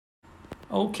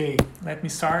Okay, let me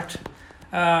start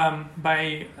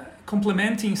by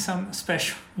complementing some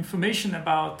special information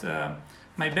about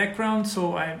my background.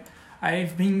 So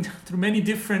I've been through many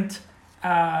different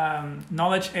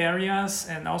knowledge areas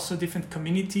and also different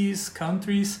communities,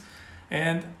 countries,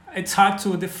 and it's hard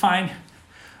to define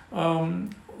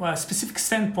a specific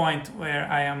standpoint where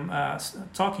I am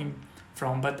talking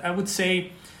from. But I would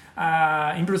say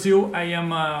in Brazil, I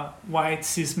am a white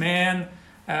cis man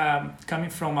coming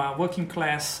from a working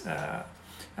class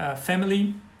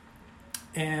family,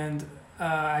 and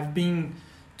I've been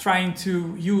trying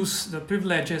to use the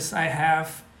privileges I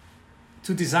have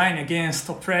to design against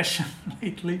oppression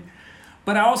lately,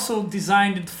 but I also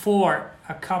designed it for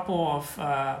a couple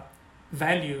of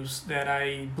values that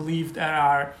I believe that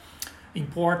are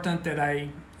important, that I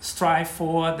strive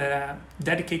for, that I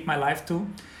dedicate my life to.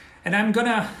 And I'm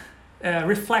gonna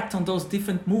reflect on those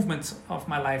different movements of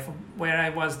my life where I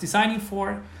was designing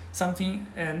for something,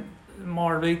 and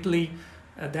more lately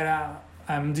that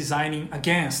I'm designing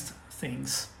against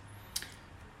things.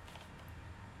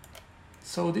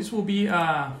 So this will be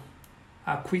a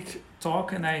quick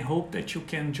talk, and I hope that you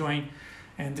can join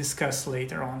and discuss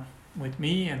later on with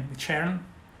me and with Sharon.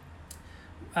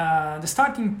 The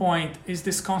starting point is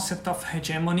this concept of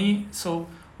hegemony. So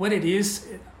what it is,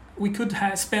 we could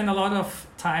spend a lot of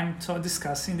time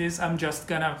discussing this. I'm just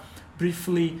gonna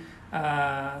briefly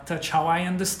touch how I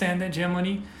understand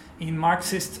hegemony. In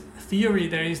Marxist theory,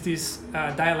 there is this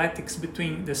dialectics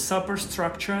between the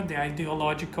superstructure, the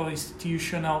ideological,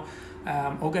 institutional,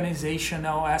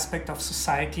 organizational aspect of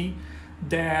society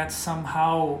that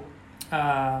somehow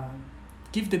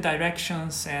give the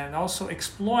directions and also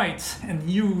exploit and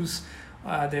use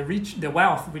the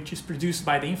wealth which is produced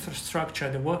by the infrastructure,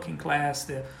 the working class,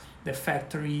 the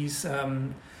factories,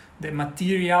 the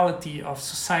materiality of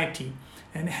society.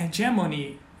 And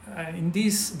hegemony in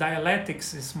this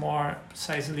dialectics is more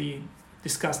precisely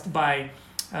discussed by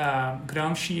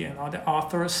Gramsci and other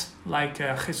authors like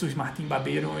Jesus Martin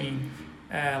Barbeiro in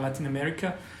Latin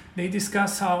America. They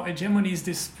discuss how hegemony is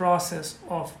this process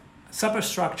of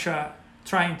superstructure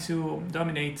trying to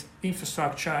dominate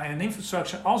infrastructure, and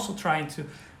infrastructure also trying to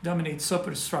dominate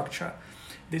superstructure.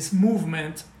 This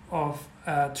movement of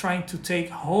trying to take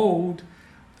hold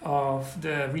of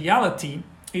the reality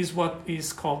is what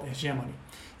is called hegemony.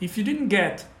 If you didn't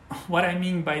get what I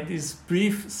mean by this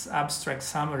brief abstract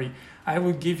summary, I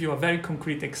will give you a very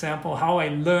concrete example how I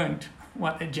learned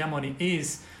what hegemony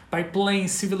is by playing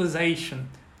Civilization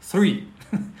 3.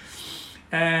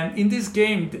 And in this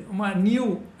game, one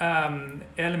new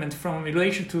element from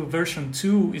relation to version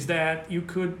 2 is that you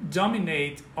could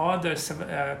dominate other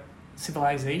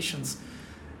civilizations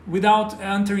without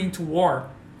entering into war.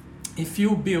 If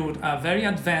you build a very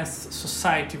advanced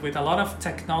society with a lot of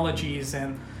technologies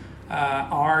and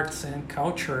arts and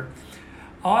culture,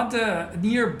 other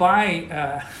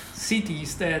nearby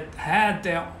cities that had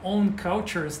their own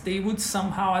cultures, they would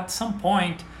somehow at some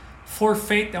point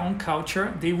forfeit their own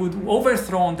culture. They would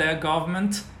overthrow their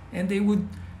government, and they would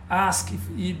ask if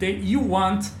you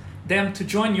want them to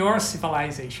join your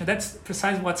civilization. That's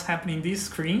precisely what's happening in this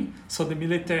screen. So the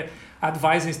military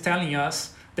advisor is telling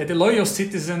us that the loyal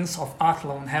citizens of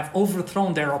Athlon have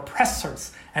overthrown their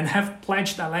oppressors and have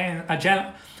pledged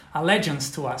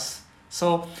allegiance to us.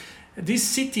 So this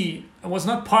city was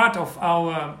not part of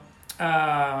our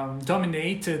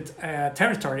dominated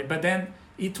territory, but then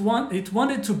it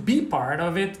wanted to be part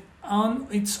of it on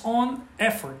its own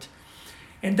effort.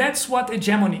 And that's what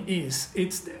hegemony is.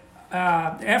 It's the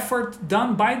effort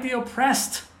done by the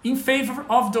oppressed in favor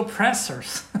of the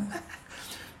oppressors.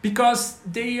 Because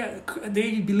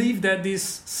they believe that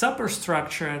this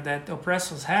superstructure that the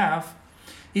oppressors have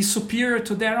is superior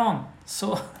to their own.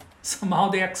 So somehow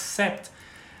they accept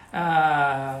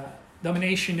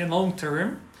domination in the long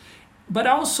term. But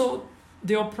also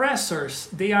the oppressors,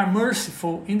 they are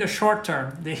merciful in the short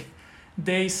term.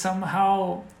 They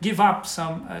somehow give up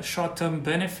some short-term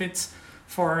benefits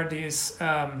for this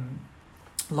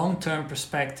long-term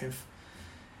perspective.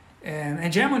 And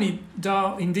hegemony,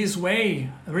 though, in this way,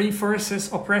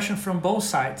 reinforces oppression from both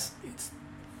sides.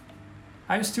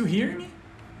 Are you still hearing me?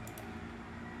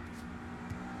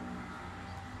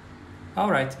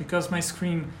 All right, because my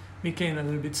screen became a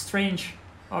little bit strange.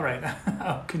 All right,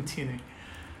 I'll continue.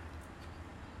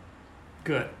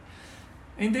 Good.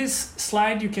 In this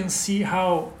slide, you can see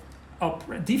how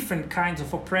different kinds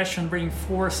of oppression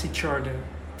reinforce each other.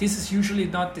 This is usually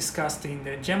not discussed in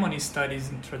the hegemony studies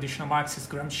in traditional Marxist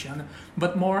Gramscian,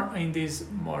 but more in these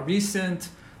more recent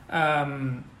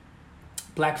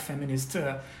black feminist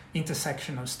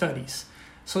intersectional studies.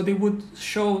 So they would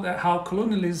show that how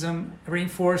colonialism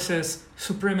reinforces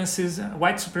supremacism,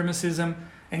 white supremacism,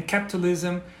 and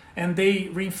capitalism, and they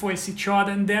reinforce each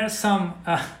other. And there are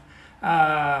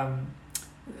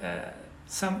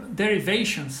some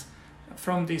derivations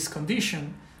from this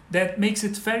condition that makes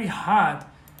it very hard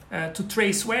to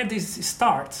trace where this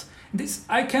starts.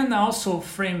 I can also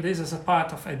frame this as a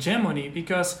part of hegemony,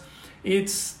 because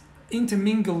it's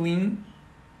intermingling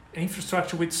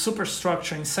infrastructure with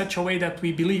superstructure in such a way that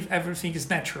we believe everything is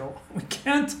natural. We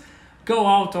can't go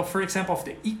out of, for example, of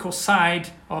the eco side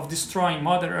of destroying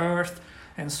Mother Earth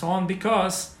and so on,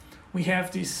 because we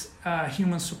have this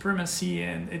human supremacy,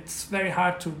 and it's very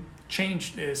hard to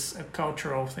change this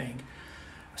cultural thing.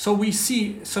 So we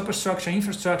see superstructure,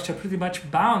 infrastructure pretty much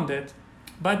bounded,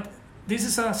 but this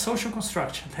is a social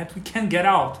construction that we can get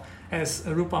out, as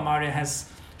Rupa Maria has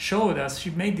showed us. She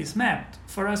made this map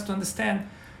for us to understand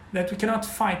that we cannot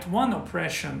fight one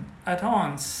oppression at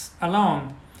once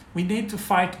alone. We need to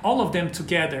fight all of them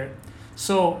together.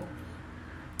 So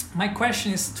my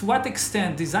question is, to what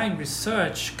extent design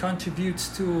research contributes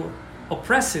to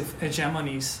oppressive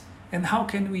hegemonies, and how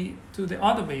can we do the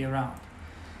other way around?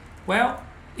 Well,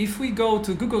 if we go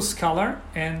to Google Scholar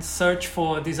and search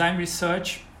for design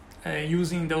research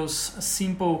using those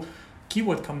simple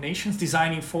keyword combinations,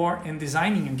 designing for and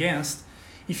designing against,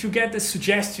 if you get the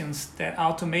suggestions that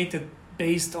automated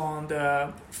based on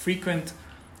the frequent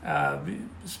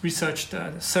researched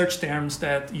search terms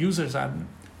that users are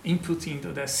inputting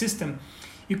into the system,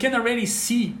 you can already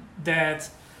see that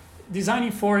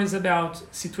designing for is about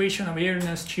situation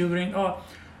awareness, children, or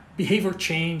behavior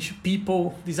change,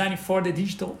 people, designing for the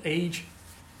digital age.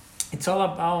 It's all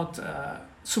about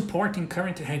supporting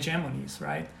current hegemonies,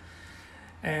 right?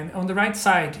 And on the right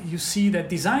side, you see that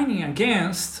designing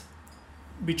against,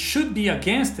 which should be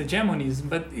against hegemonies,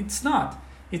 but it's not.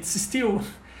 It's still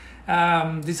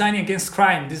designing against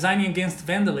crime, designing against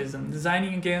vandalism,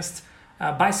 designing against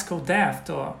bicycle theft,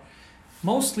 or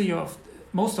most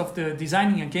of the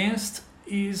designing against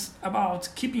is about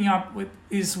keeping up with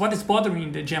is what is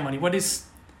bothering the hegemony.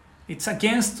 It's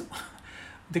against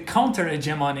the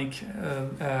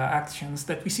counter-hegemonic actions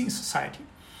that we see in society.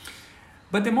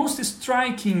 But the most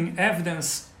striking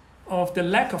evidence of the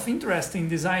lack of interest in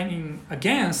designing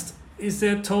against is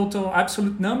the total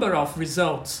absolute number of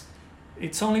results.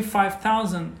 It's only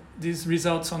 5,000 these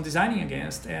results on designing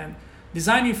against, and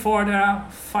designing for there are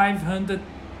 500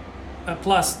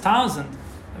 plus thousand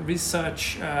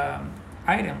research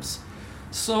items.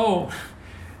 So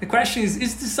the question is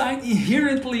design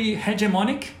inherently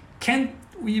hegemonic? Can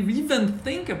we even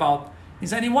think about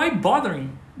designing? Why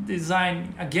bothering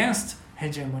design against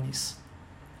hegemonies?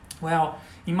 Well,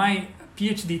 in my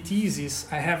PhD thesis,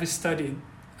 I have studied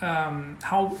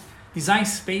how design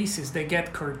spaces, they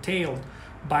get curtailed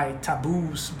by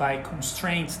taboos, by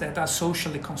constraints that are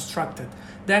socially constructed,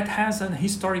 that has an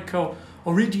historical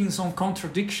origins on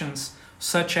contradictions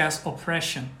such as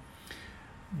oppression.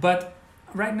 But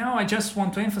right now I just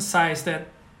want to emphasize that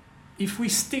if we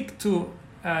stick to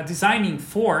designing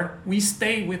for, we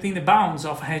stay within the bounds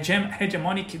of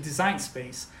hegemonic design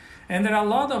space. And there are a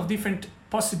lot of different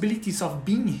possibilities of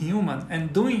being human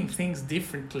and doing things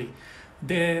differently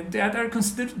that are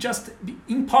considered just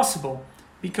impossible,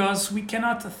 because we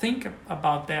cannot think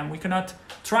about them, we cannot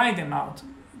try them out,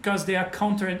 because they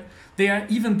are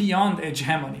even beyond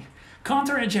hegemony.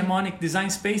 Counter-hegemonic design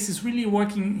space is really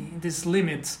working in these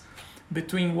limits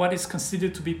between what is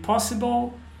considered to be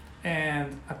possible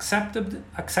and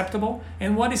acceptable,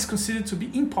 and what is considered to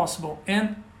be impossible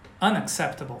and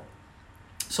unacceptable.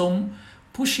 So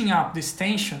pushing up this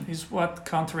tension is what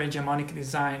counter-hegemonic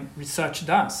design research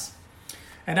does.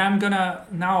 And I'm gonna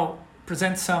now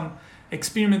present some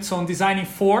experiments on designing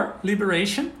for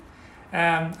liberation.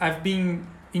 I've been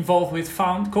involved with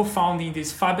co-founding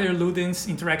this Faber Ludens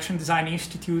Interaction Design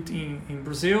Institute in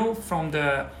Brazil from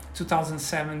the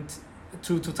 2007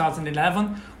 to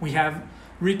 2011. We have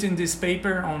written this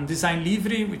paper on design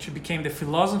livre, which became the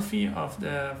philosophy of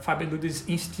the Faber Ludens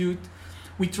Institute.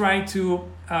 We try to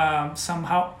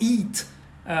somehow eat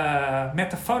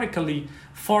metaphorically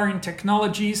foreign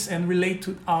technologies and relate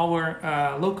to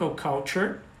our local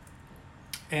culture.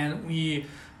 And we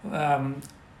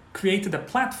created a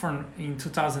platform in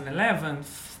 2011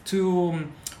 to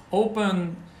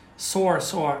open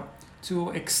source or to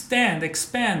expand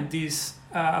this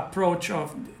approach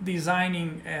of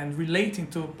designing and relating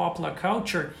to popular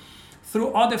culture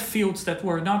through other fields that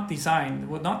were not design,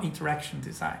 were not interaction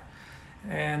design.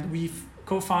 And we've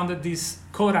co-founded this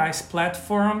Corais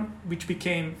platform, which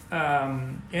became,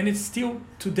 and it's still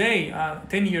today,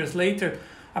 10 years later,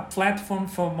 a platform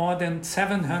for more than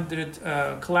 700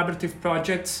 collaborative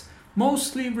projects,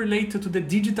 mostly related to the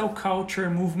digital culture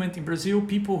movement in Brazil.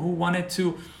 People who wanted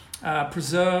to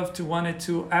wanted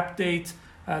to update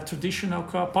traditional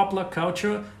popular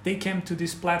culture, they came to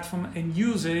this platform and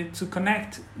use it to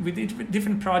connect with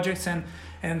different projects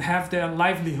and have their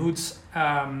livelihoods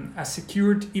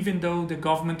secured, even though the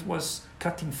government was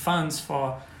cutting funds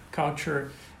for culture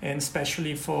and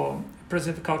especially for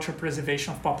cultural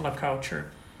preservation of popular culture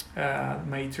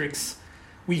matrix.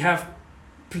 We have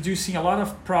producing a lot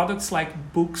of products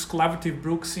like books, collaborative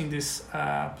books in this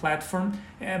platform,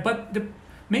 but the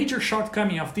major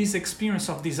shortcoming of this experience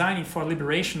of designing for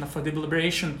liberation, for the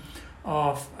liberation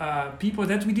of people,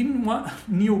 that we didn't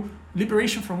knew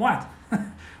liberation from what?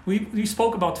 we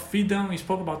spoke about freedom, we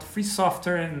spoke about free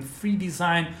software and free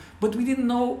design, but we didn't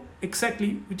know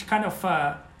exactly which kind of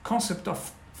concept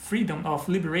of freedom, of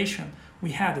liberation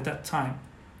we had at that time.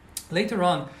 Later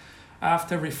on,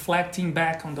 after reflecting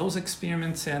back on those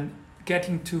experiments and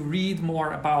getting to read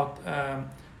more about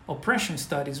oppression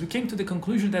studies, we came to the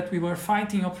conclusion that we were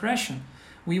fighting oppression.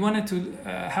 We wanted to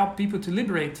help people to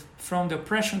liberate from the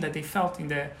oppression that they felt in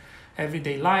their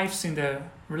everyday lives, in their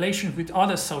relations with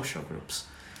other social groups.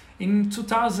 In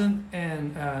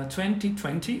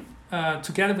 2020,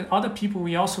 together with other people,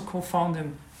 we also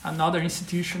co-founded another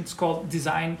institution. It's called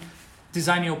Designing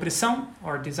Opressão,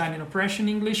 or Designing Oppression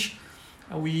in English.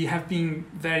 We have been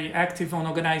very active on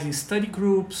organizing study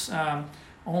groups,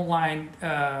 online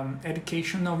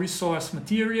educational resource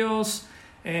materials,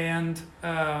 and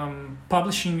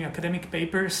publishing academic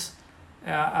papers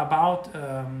about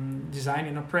design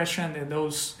and oppression and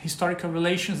those historical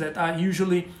relations that are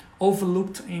usually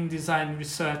overlooked in design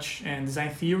research and design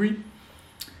theory.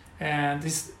 And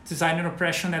this Design and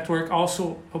Oppression Network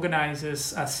also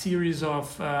organizes a series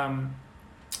of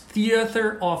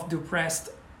theater of the oppressed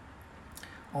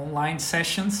online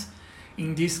sessions.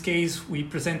 In this case, we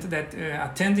presented at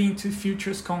attending to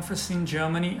Futures conference in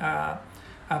Germany, a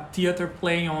theater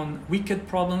play on wicked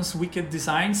problems, wicked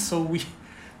designs. So we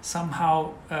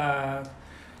somehow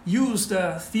used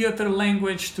the theater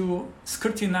language to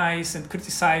scrutinize and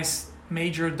criticize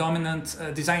major dominant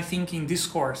design thinking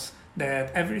discourse,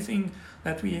 that everything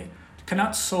that we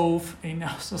cannot solve in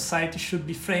our society should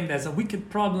be framed as a wicked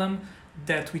problem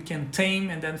that we can tame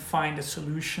and then find a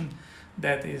solution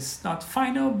that is not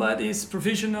final but is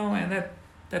provisional, and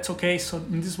that's okay. So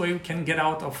in this way we can get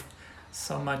out of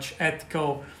so much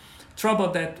ethical trouble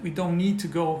that we don't need to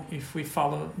go if we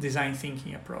follow design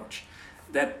thinking approach.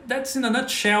 That's in a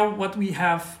nutshell what we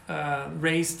have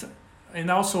raised, and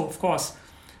also of course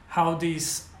how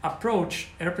this approach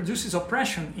reproduces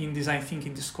oppression in design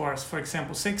thinking discourse. For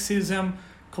example, sexism,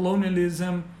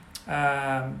 colonialism,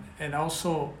 and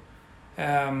also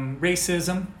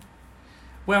racism.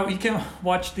 Well, you can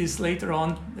watch this later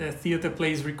on. The theater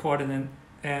play is recorded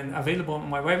and available on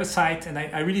my website, and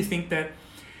I really think that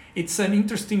it's an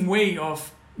interesting way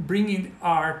of bringing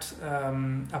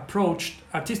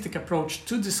artistic approach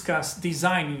to discuss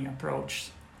designing approach.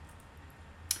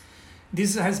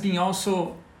 This has been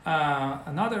also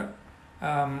another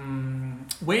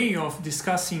way of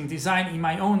discussing design in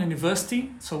my own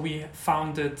university. So we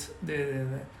founded the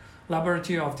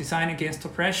Laboratory of Design Against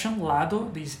Oppression, LADO,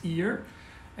 this year.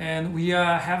 And we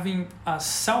are having a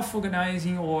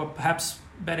self-organizing, or perhaps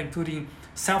better putting,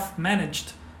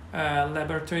 self-managed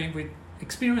laboratory with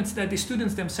experiments that the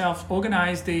students themselves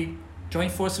organize. They join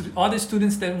forces with other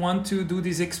students that want to do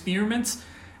these experiments,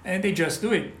 and they just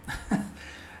do it.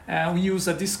 We use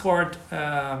a Discord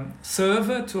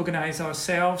server to organize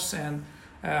ourselves and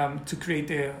to create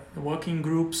the working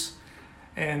groups.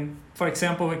 And for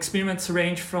example, experiments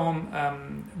range from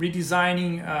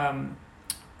redesigning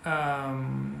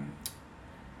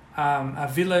a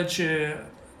village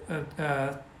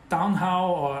town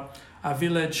hall, or a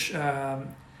village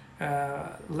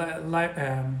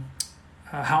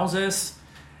houses,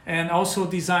 and also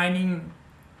designing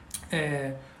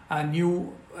a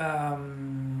new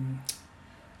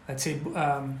let's say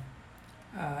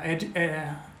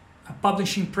a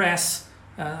publishing press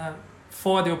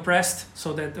for the oppressed,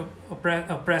 so that the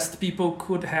oppressed people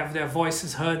could have their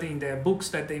voices heard in their books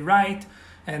that they write,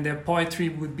 and their poetry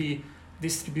would be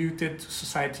distributed to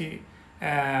society,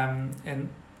 and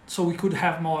so we could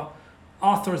have more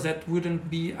authors that wouldn't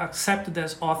be accepted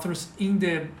as authors in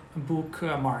the book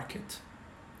market.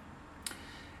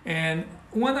 And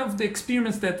one of the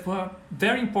experiments that were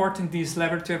very important, this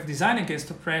Laboratory of Design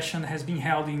Against Oppression, has been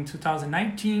held in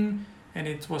 2019, and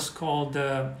it was called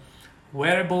the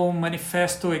Wearable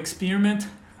Manifesto Experiment.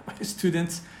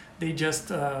 Students, they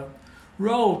just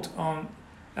wrote on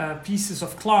pieces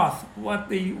of cloth, what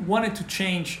they wanted to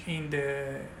change in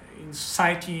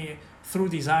society through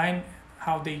design,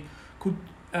 how they could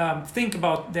think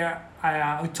about their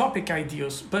utopic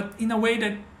ideals, but in a way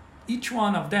that each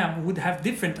one of them would have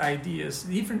different ideas,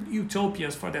 different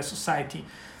utopias for their society.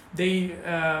 They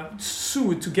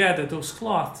sewed together those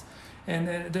cloths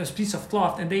and those pieces of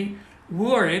cloth, and they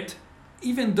wore it,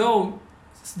 even though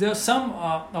there some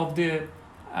of the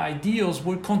ideals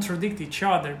would contradict each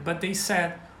other. But they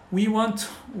said, we want to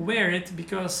wear it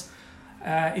because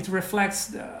it reflects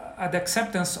the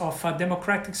acceptance of a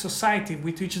democratic society,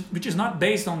 which is not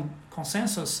based on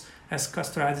consensus, as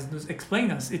Castorades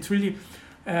explained us. It's really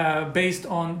based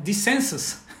on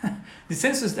dissensus.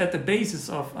 Dissensus at the basis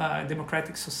of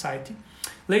democratic society.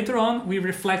 Later on, we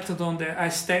reflected on the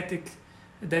aesthetic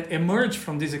that emerged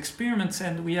from these experiments,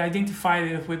 and we identified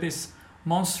it with this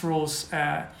monstrous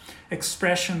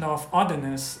expression of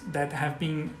otherness that have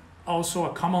been also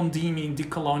a common theme in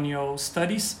decolonial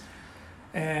studies,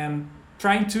 and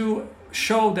trying to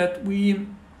show that we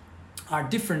are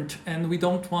different and we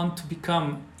don't want to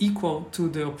become equal to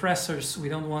the oppressors. We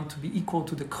don't want to be equal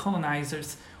to the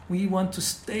colonizers. We want to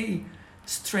stay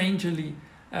strangely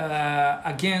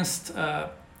against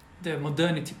the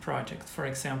modernity project, for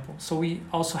example. So we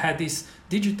also had this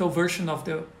digital version of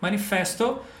the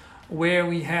manifesto where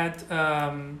we had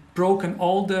broken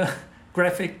all the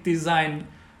graphic design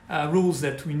rules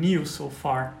that we knew so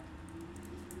far.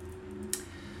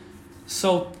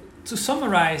 So to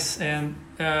summarize and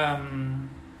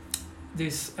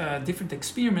these different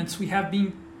experiments, we have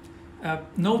been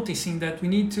noticing that we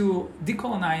need to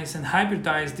decolonize and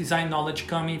hybridize design knowledge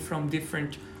coming from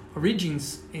different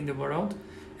origins in the world.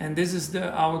 And this is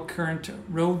our current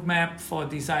roadmap for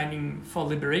designing for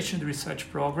liberation, the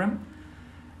research program.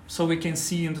 So we can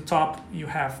see in the top, you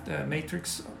have the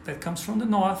matrix that comes from the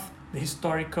north, the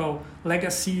historical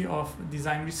legacy of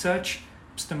design research,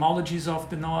 epistemologies of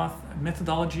the north,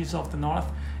 methodologies of the north,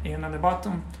 and on the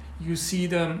bottom you see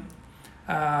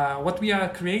what we are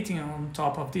creating on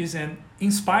top of this and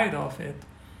in spite of it,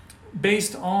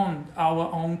 based on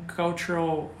our own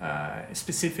cultural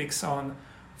specifics on,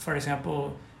 for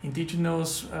example,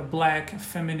 indigenous, black,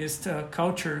 feminist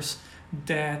cultures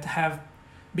that have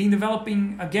been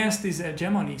developing against these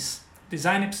hegemonies.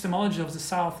 Design epistemology of the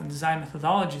South and design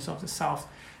methodologies of the South,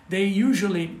 they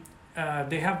usually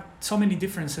they have so many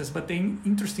differences, but the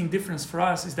interesting difference for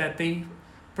us is that they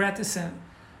practice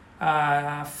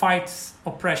and fight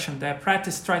oppression. Their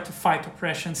practice try to fight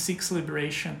oppression, seeks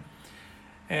liberation.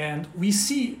 And we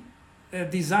see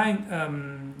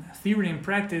design theory and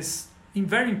practice in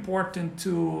very important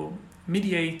to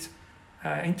mediate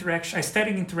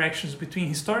aesthetic interactions between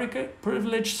historically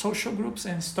privileged social groups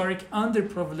and historic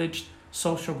underprivileged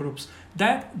social groups.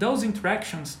 Those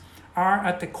interactions are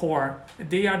at the core.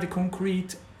 They are the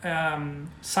concrete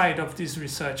side of this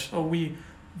research. So we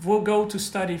will go to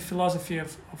study philosophy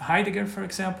of Heidegger, for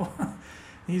example,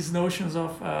 his notions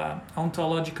of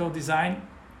ontological design.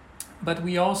 But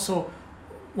we also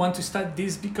want to study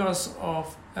this because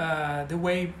of the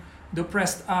way the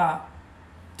oppressed are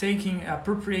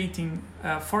appropriating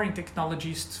foreign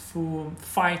technologies to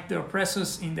fight the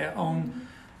oppressors in their own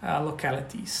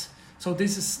localities. So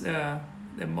this is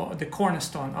the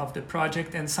cornerstone of the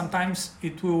project, and sometimes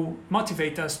it will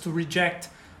motivate us to reject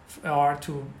or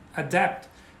to adapt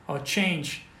or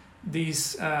change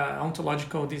these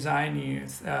ontological design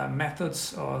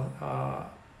methods or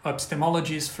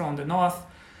epistemologies from the north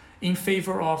in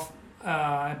favor of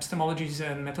epistemologies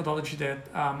and methodology that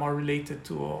are more related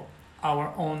to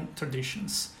our own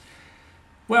traditions.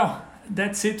 Well,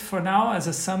 that's it for now as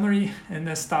a summary and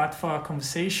a start for our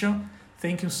conversation.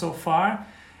 Thank you so far,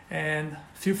 and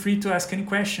feel free to ask any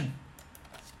question.